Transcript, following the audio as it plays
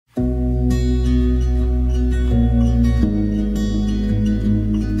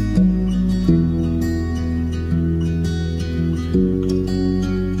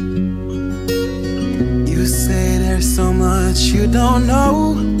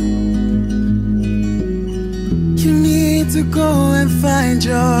go and find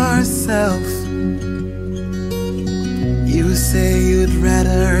yourself. You say you'd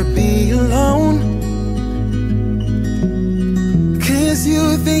rather be alone, 'cause you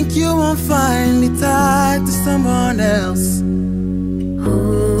think you won't find me tied to someone else.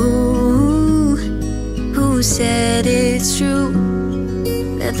 Ooh, who said it's true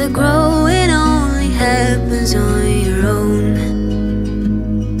that the growing only happens on your own?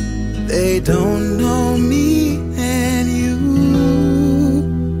 They don't know me and you.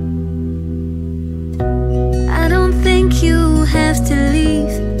 I don't think you have to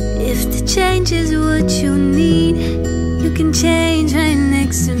leave. If the change is what you need, you can change right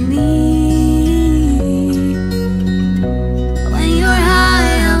next to me. When you're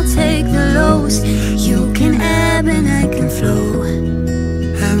high, I'll take the lows. You can ebb and I can flow,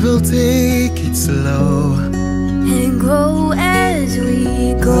 And we'll take it slow and grow as we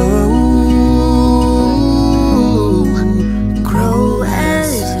go. Grow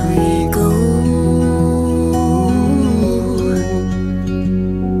as we go.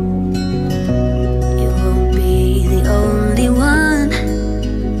 You won't be the only one.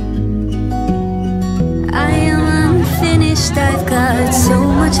 I am unfinished, I've got so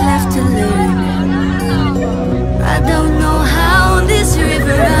much left to learn. I don't know how this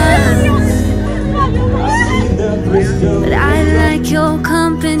river runs, but I like your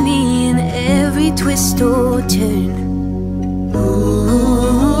company in every twist or turn.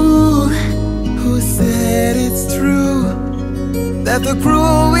 Ooh, who said it's true that the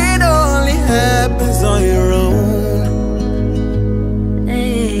growing only happens on your own?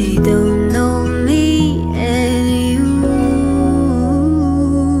 They don't know me and you.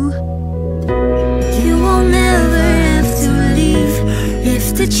 You won't never have to leave. If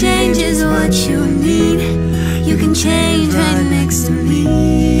the change is what you need, you can change right next to me.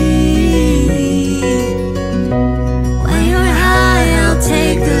 When you're high, I'll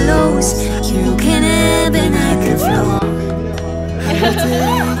take the lows. You can ebb and I can flow.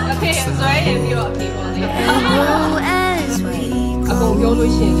 Okay, so I am your people. And grow as we အကုန်ပြော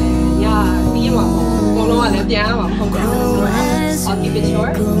လို့ရှိရင်လည်းညပြီးမှာပေါ့အကုန်လုံးကလည်းပြန်ရမှာမဟုတ်ဘူးဆိုတော့ I'll keep it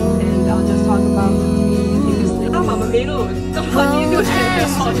short and I'll just talk about because အမမမေလို့တော့ဘာလို့လို့ရှိတယ်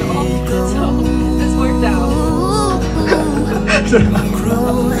ဆိုတော့ so this worked out.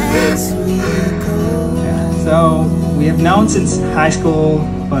 So we have known since high school,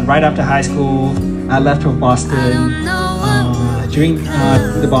 but right after high school, I left for Boston. During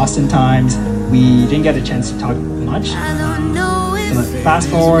the Boston times, we didn't get a chance to talk much. But fast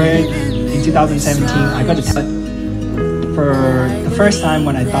forward in 2017, I got to tell it. For the first time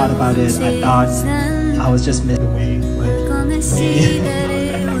when I thought about it, I thought I was just missing away. But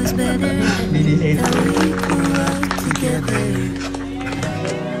maybe 8.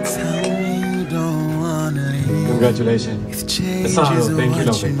 Congratulations. Asado, thank you,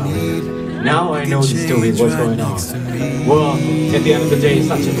 Lord. Now I know the story, what's going on. Well, at the end of the day, it's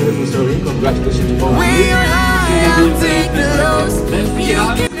such a beautiful story. Congratulations to both of you. When you're high, I'll take the lows. You